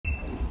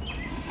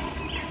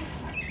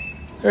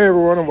Hey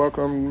everyone, and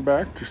welcome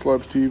back to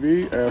Slubs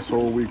TV,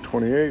 Asshole Week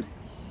 28.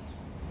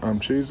 I'm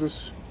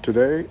Jesus.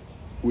 Today,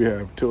 we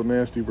have Till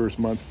Nasty vs.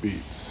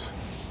 Muntzbeatz.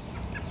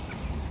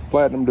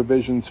 Platinum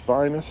Division's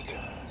finest,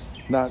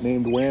 not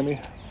named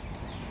Whammy.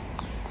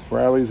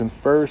 Riley's in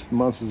first,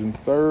 Muntz is in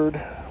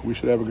third. We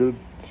should have a good,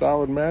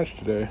 solid match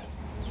today.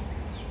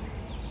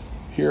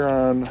 Here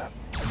on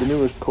the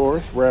newest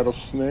course,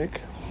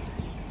 Rattlesnake.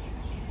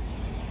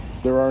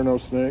 There are no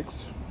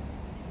snakes.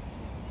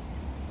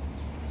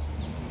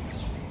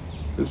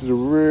 This is a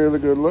really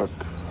good look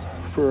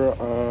for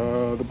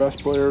the best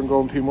player in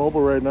Golden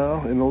T-Mobile right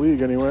now, in the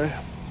league anyway.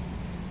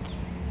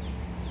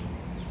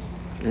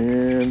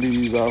 And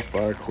he's off by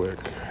a click.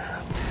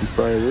 He's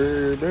probably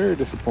very, very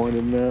disappointed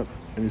in that,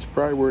 and he's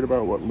probably worried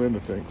about what Linda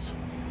thinks.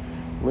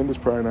 Linda's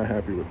probably not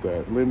happy with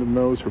that. Linda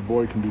knows her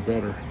boy can do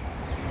better.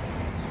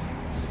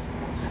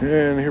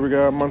 And here we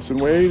got Munson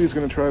Wade. He's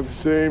going to try the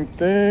same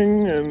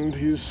thing, and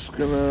he's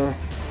going to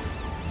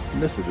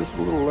miss it just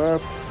a little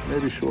left,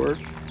 maybe short.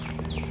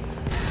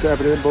 Tap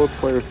it in. Both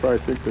players probably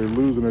think they're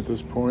losing at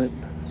this point.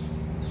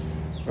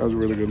 That was a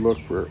really good look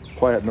for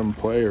platinum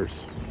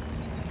players.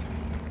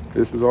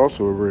 This is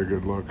also a very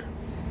good look.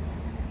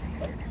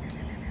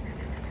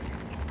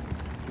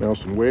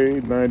 Nelson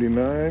Wade,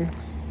 99.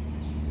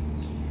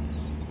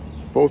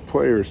 Both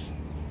players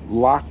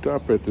locked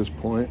up at this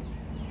point,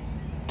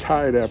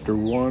 tied after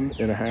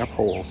 1.5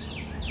 holes.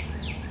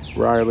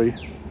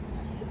 Riley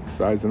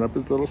sizing up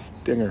his little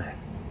stinger.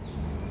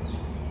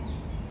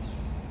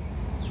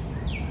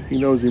 He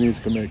knows he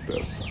needs to make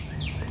this.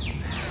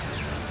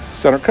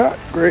 Center cut,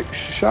 great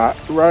shot,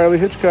 Riley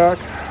Hitchcock.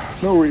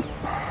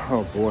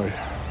 Oh boy.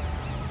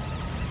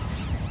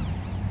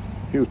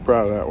 He was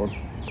proud of that one.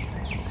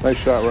 Nice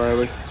shot,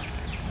 Riley.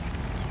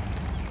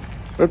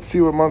 Let's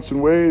see what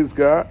Munson Wade's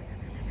got.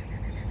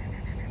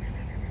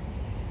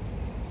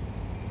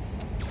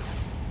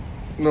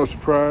 No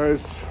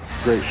surprise,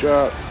 great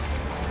shot.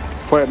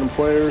 Platinum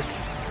players,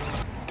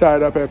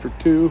 tied up after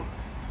 2.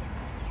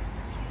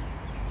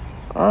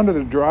 On to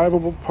the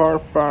drivable par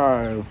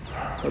 5.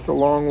 That's a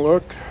long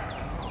look.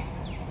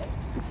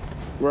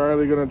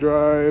 Riley gonna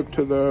drive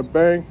to the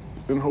bank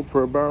and hope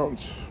for a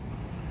bounce.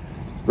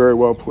 Very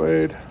well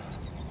played.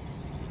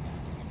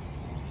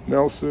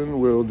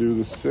 Nelson will do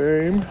the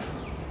same.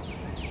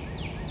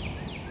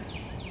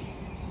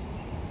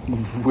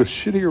 With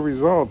shittier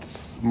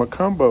results,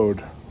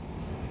 Macumboed.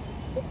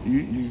 You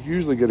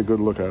usually get a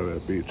good look out of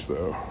that beach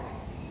though.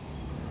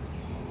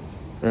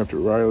 After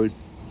Riley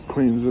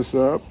cleans this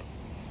up.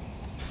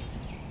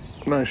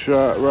 Nice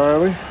shot,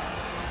 Riley.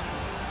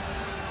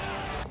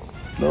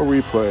 No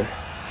replay.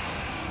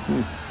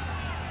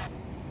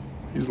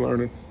 He's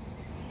learning.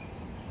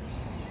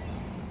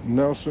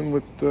 Nelson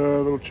with the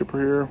little chipper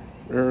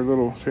here, or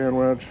little sand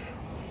wedge.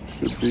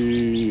 Should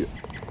be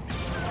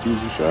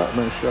easy shot.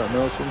 Nice shot,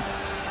 Nelson.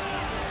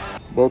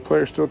 Both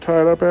players still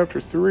tied up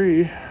after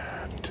 3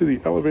 to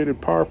the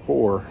elevated par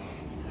 4.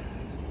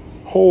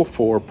 Hole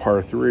 4,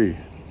 par 3.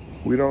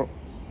 We don't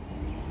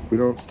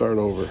start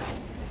over.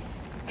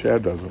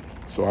 Chad doesn't,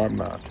 so I'm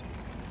not.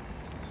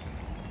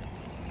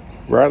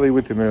 Riley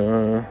with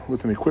an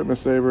equipment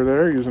saver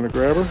there, using a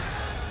grabber.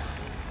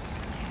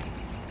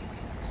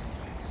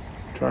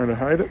 Trying to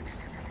hide it.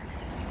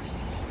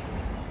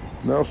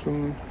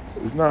 Nelson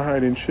is not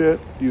hiding shit,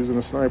 using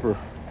a sniper.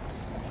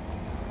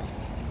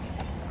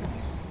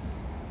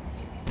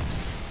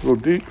 A little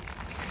deep.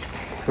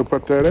 He'll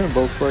put that in.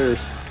 Both players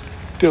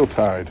still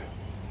tied.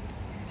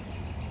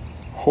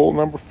 Hole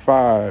number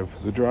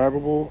 5, the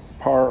drivable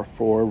par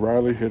 4,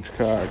 Riley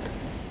Hitchcock.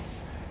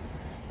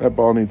 That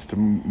ball needs to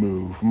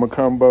move.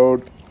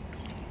 Macumbo,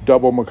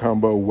 double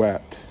Macumbo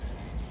wet.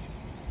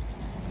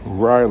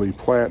 Riley,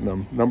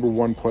 platinum, number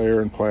 1 player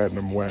in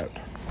platinum wet.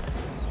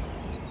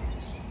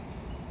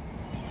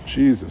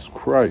 Jesus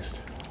Christ.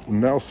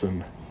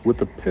 Nelson with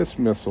the piss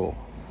missile,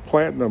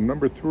 platinum,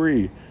 number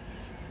 3,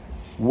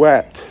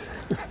 wet.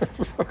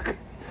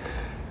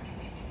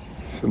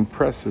 It's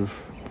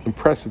impressive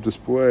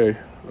display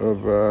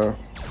of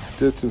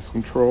distance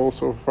control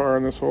so far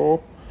in this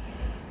hole.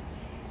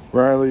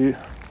 Riley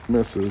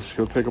misses.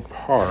 He'll take a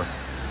par.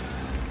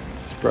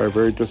 He's probably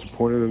very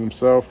disappointed in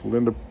himself.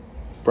 Linda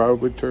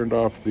probably turned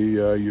off the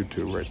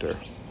YouTube right there.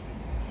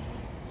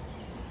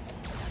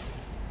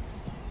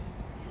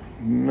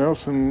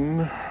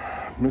 Nelson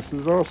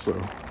misses also.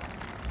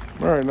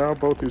 All right, now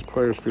both these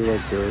players feel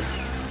like they're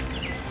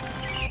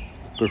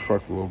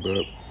fucked a little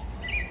bit.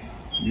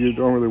 You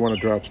don't really want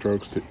to drop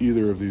strokes to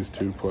either of these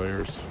 2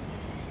 players,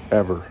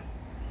 ever.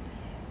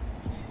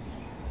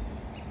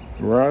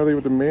 Riley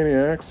with the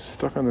Maniacs,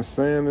 stuck on the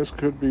sand. This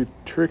could be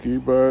tricky,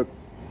 but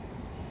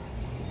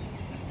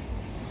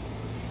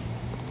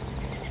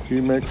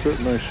he makes it.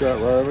 Nice shot,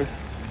 Riley.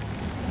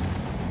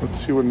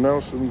 Let's see what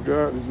Nelson's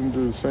got. He's going to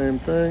do the same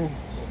thing.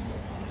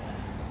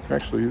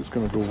 Actually, he's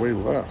going to go way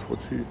left.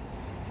 What's he?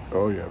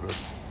 Oh, yeah,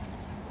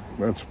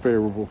 that's a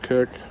favorable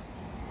kick.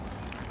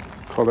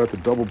 Call that the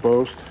double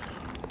boast.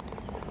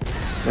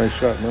 Nice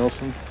shot,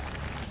 Nelson.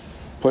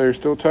 Player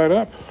still tied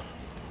up.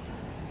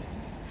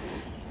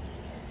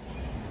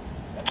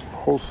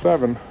 hole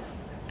 7.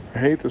 I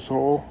hate this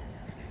hole.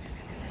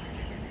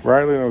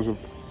 Riley knows an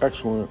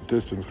excellent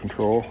distance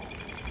control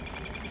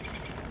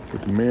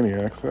with the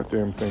Maniacs. That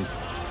damn thing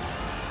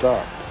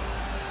stopped.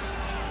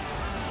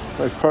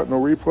 Nice putt, no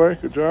replay.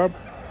 Good job.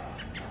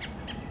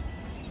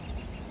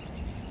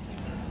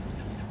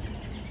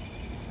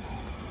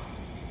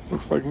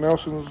 Looks like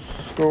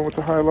Nelson's going with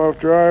the high loft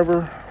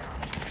driver.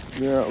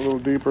 Yeah, a little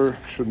deeper.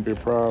 Shouldn't be a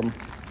problem.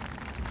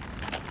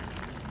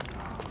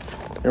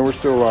 And we're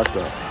still locked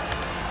up.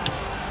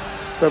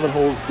 7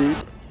 holes deep,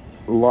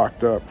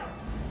 locked up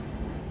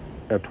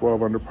at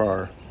 12 under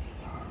par.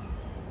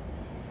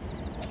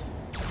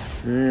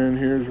 And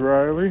here's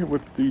Riley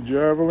with the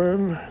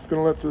javelin. He's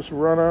gonna let this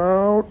run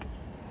out.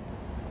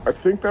 I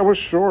think that was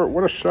short.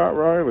 What a shot,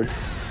 Riley.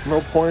 No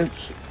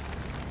points.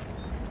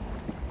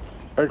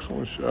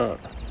 Excellent shot.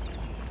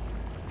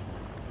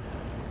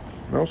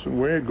 Nelson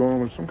Wade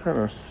going with some kind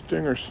of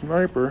stinger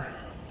sniper.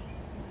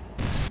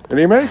 And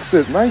he makes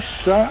it. Nice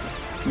shot,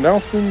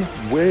 Nelson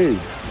Wade.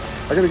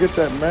 I got to get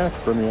that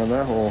math from you on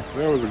that hole.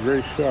 That was a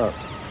great shot.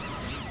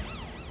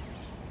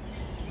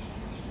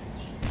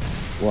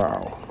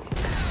 Wow.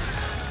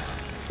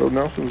 So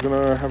Nelson's going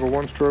to have a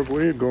 1-stroke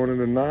lead going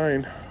into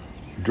 9.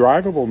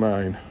 Drivable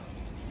 9.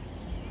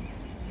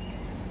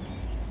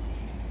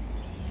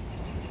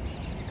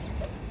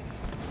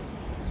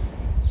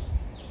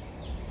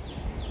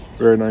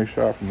 Very nice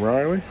shot from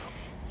Riley.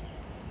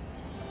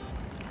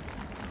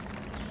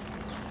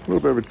 A little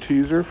bit of a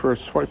teaser for a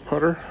swipe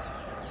putter.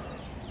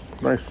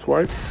 Nice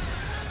swipe.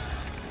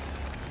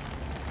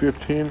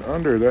 15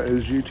 under. That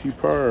is GT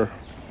par.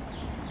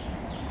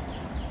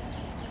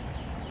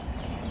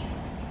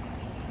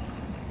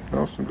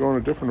 Nelson going a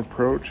different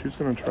approach. He's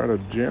going to try to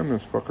jam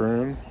this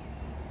fucker in.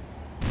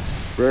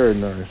 Very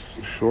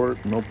nice.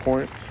 Short, no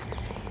points.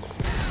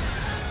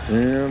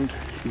 And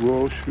he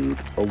will shoot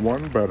a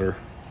 1 better.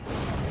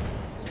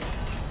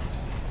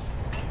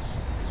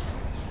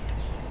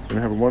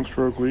 Gonna have a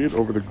 1-stroke lead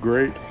over the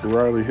great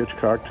Riley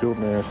Hitchcock Tilt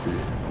Nasty.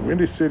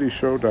 Windy City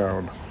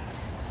Showdown.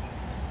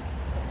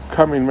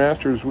 Coming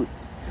Masters.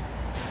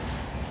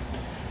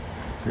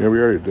 Yeah, we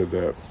already did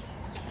that.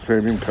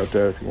 Same, you can cut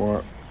that if you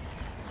want.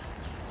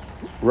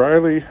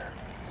 Riley,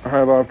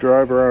 high loft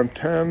drive around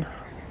 10.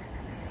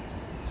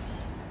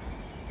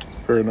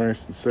 Very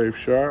nice and safe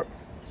shot.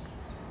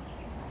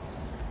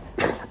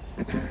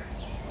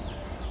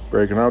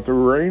 Breaking out the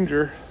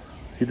Ranger.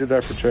 He did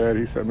that for Chad.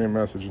 He sent me a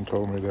message and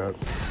told me that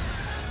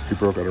he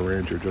broke out a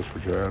Ranger just for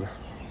Chad.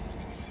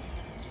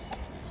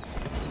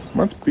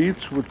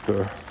 Muntzbeatz with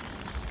the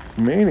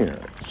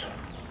Maniacs.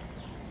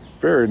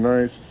 Very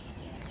nice.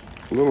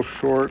 A little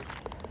short.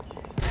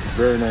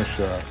 Very nice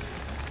shot.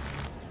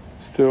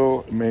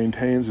 Still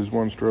maintains his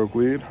 1-stroke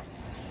lead.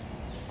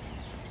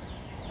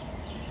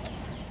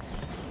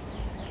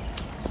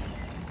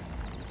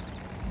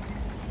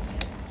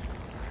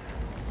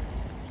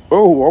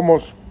 Oh,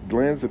 almost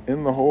lands it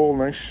in the hole.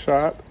 Nice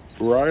shot,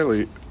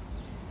 Riley.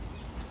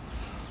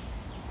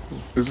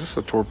 Is this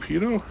a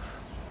torpedo?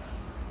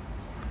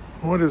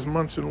 What is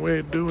Munson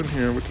Wade doing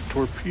here with the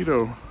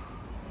torpedo?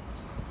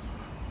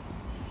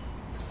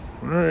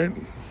 All right,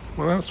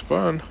 well, that's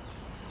fun.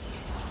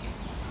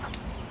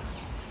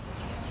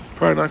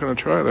 Probably not going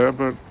to try that,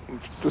 but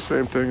it's the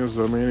same thing as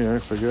the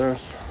Maniacs, I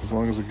guess, as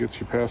long as it gets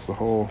you past the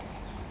hole.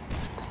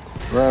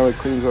 Riley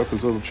cleans up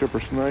his little chipper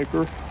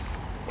sniper.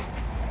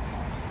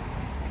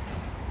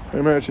 I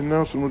imagine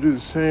Nelson will do the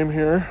same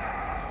here.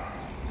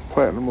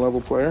 Platinum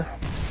level player.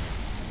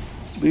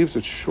 Leaves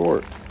it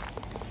short.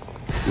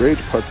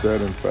 Rage puts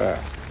that in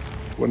fast.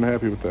 Wasn't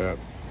happy with that.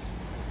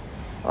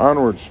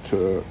 Onwards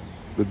to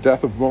the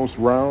death of most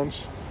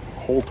rounds.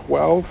 Hole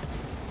 12.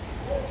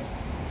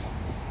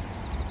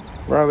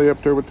 Riley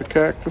up there with the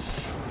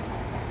cactus.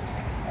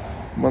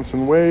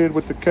 Munson Wade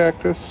with the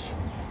cactus.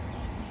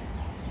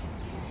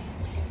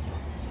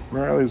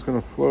 Riley's going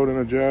to float in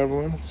a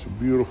javelin. It's a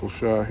beautiful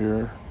shot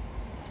here.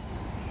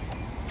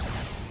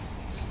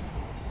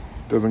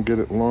 Doesn't get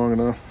it long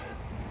enough.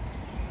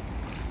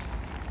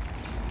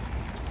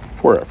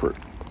 Poor effort.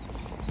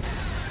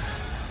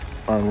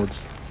 Onwards.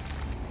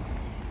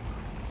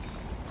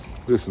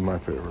 This is my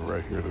favorite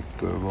right here,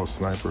 the little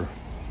sniper.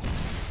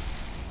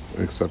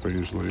 Except I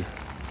usually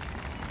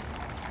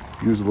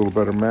use a little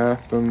better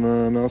math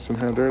than Nelson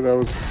had there. That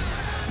was,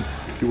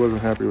 he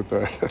wasn't happy with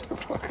that.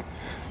 Fuck.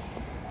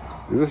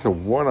 Is this a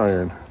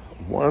 1-iron?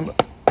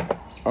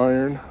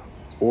 1-iron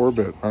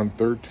orbit on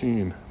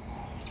 13.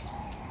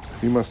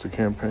 He must have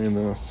campaigned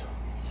this.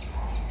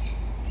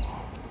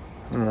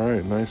 All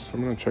right, nice.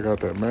 I'm gonna check out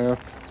that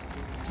math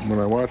when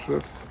I watch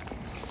this.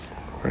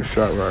 Nice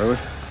shot, Riley.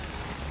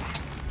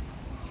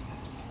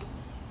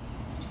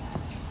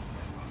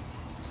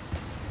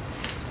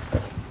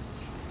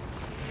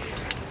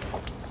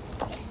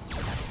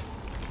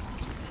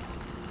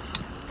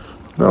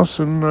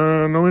 Nelson,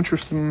 no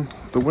interest in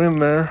the win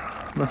there.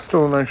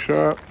 Still a nice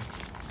shot.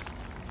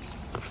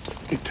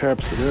 He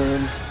taps it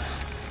in.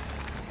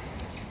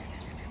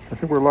 I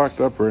think we're locked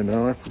up right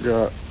now. I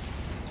forgot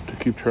to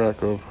keep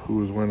track of who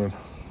was winning.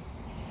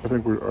 I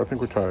think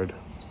we're tied.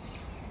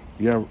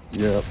 Yeah,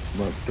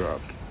 Muntz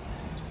dropped.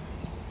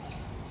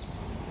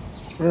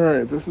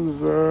 Alright, this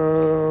is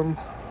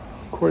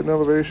quite an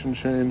elevation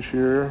change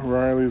here.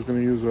 Riley's going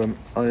to use an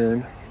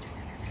iron.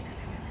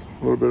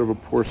 A little bit of a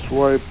poor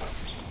swipe.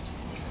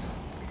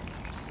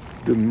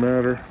 Didn't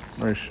matter.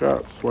 Nice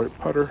shot, swipe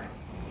putter.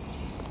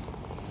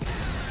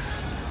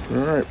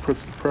 Alright,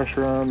 puts the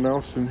pressure on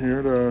Nelson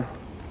here to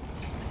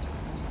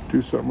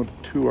do something with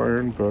the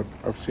 2-iron, but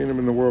I've seen him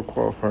in the world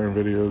qualifying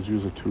videos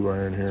use a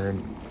 2-iron here,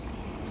 and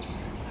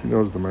he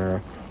knows the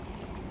math.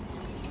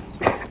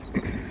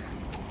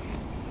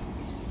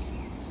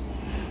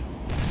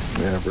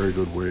 Yeah, very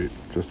good weight,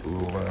 just a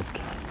little left.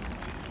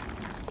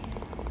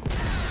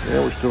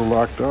 Yeah, we're still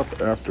locked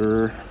up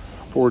after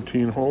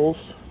 14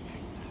 holes.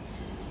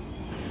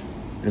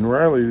 And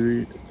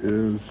Riley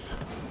is,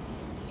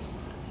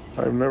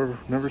 I've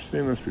never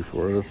seen this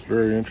before. That's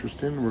very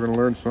interesting. We're going to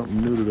learn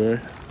something new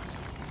today.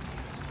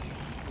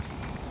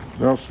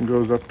 Nelson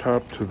goes up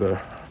top to the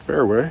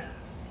fairway.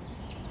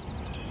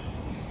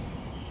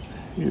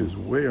 He is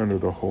way under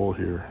the hole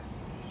here.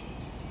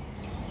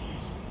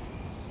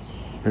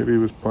 Maybe he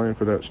was playing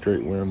for that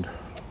straight wind.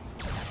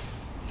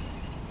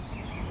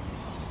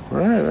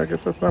 Alright, I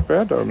guess that's not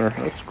bad down there.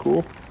 That's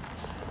cool.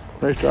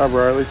 Nice job,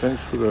 Riley.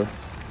 Thanks for the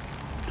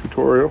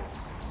tutorial.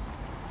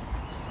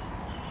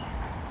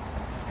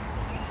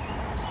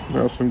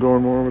 Nelson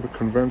going more with a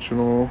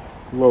conventional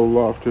low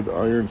lofted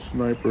iron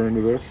sniper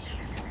into this.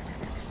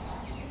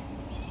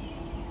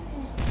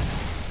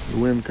 The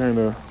wind kind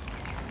of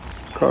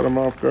caught him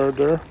off guard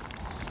there.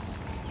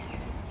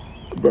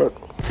 But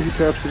he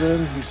taps it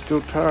in, he's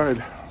still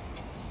tied.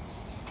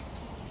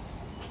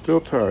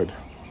 Still tied.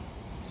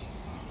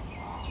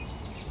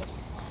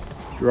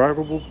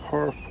 Drivable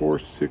par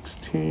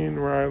 416,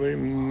 Riley.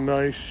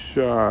 Nice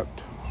shot.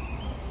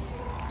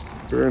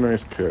 Very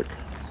nice kick.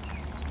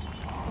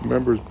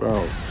 Members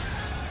bounce.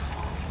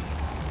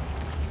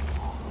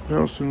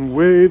 Nelson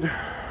Wade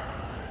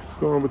is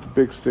going with the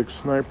big stick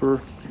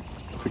sniper.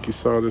 I think you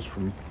saw this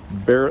from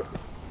Barrett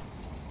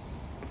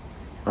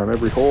on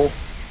every hole.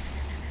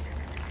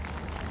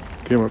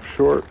 Came up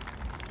short.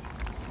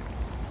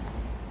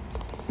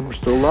 And we're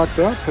still locked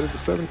up, headed to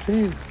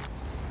 17.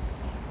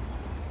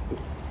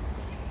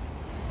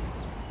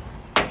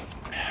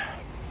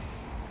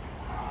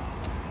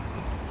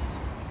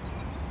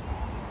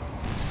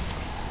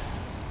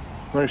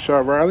 Nice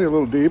shot, Riley. A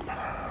little deep.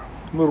 A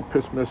little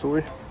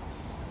piss-missily.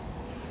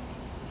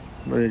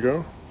 There you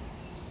go.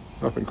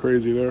 Nothing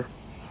crazy there.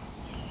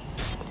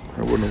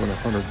 I wouldn't have won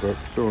 100, but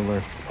still a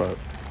nice putt.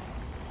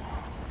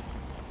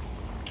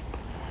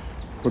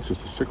 What's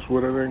this, a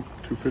 6-wood, I think?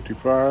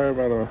 255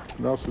 out of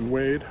Nelson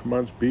Wade,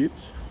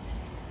 Muntzbeatz.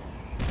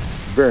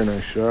 Very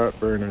nice shot,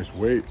 very nice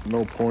weight,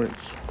 no points.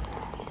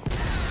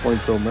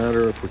 Points don't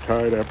matter if we're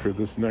tied after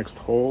this next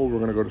hole. We're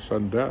going to go to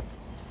sudden death.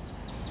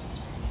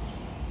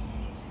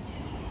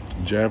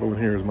 Javelin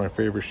here is my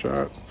favorite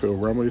shot. Phil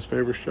Rumley's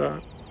favorite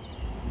shot.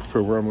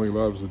 Phil Rumley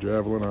loves the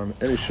javelin on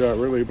any shot,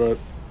 really, but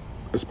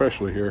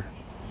especially here.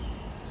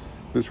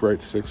 This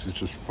right 6 is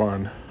just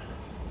fun.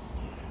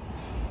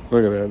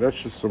 Look at that. That's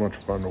just so much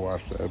fun to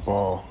watch that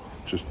ball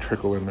just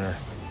trickle in there.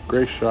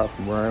 Great shot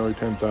from Riley.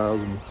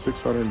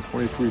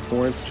 10,623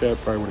 points. Chad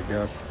probably would have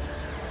guessed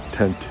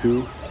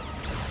 10-2.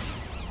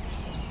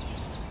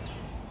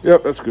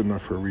 Yep, that's good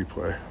enough for a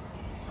replay.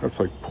 That's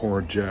like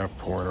pouring jav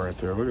porn right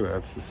there. Look at that.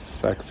 It's just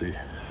sexy.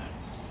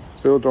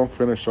 Phil, don't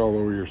finish all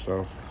over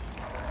yourself.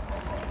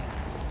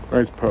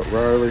 Nice putt,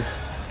 Riley.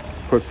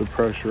 Puts the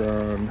pressure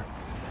on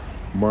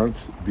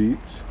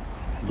Muntzbeatz.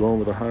 Going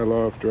with a high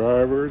loft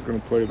driver. He's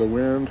going to play the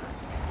wind.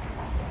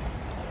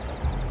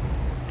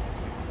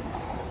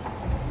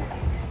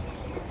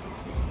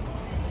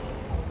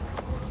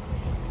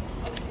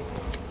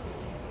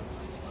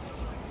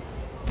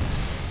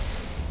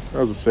 That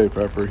was a safe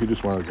effort. He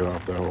just wanted to get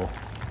off that hole.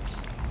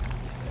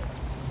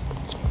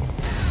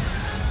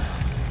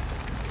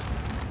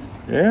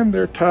 And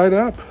they're tied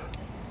up.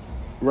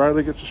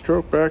 Riley gets a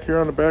stroke back here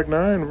on the back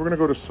 9. We're going to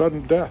go to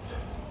sudden death.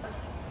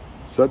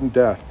 Sudden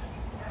death.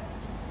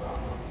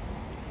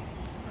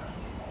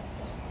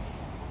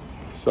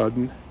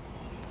 Sudden.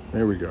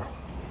 There we go.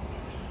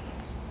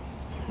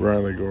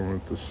 Riley going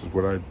with this is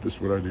what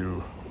I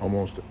do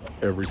almost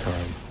every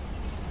time.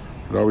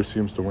 It always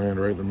seems to land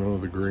right in the middle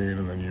of the green,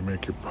 and then you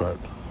make your putt.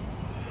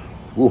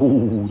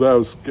 Whoa, that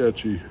was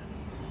sketchy.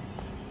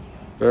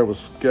 That was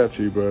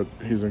sketchy, but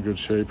he's in good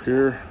shape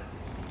here.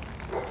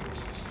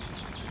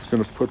 He's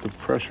going to put the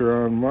pressure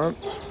on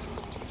Muntz.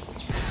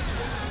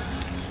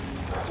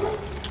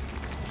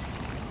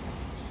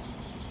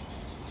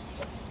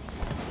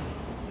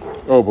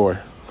 Oh boy.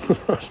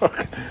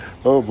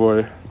 Oh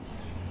boy.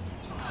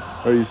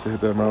 I used to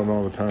hit that mountain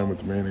all the time with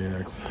the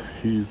Maniacs.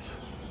 He's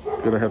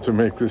gonna have to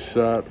make this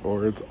shot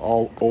or it's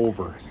all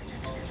over.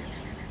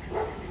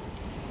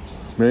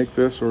 Make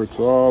this or it's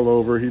all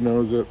over. He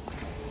knows it.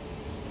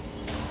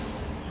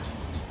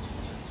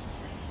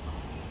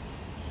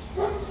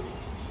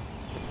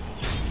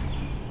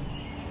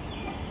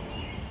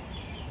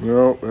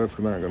 Nope, that's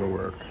not gonna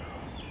work.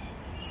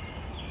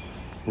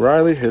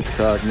 Riley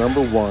Hitchcock,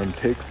 number 1,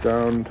 takes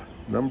down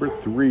number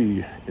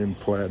 3 in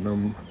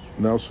platinum.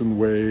 Nelson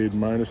Wade,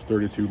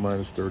 -32,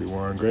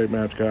 -31. Great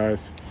match,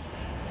 guys.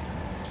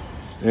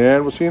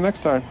 And we'll see you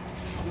next time.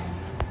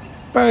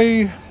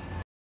 Bye.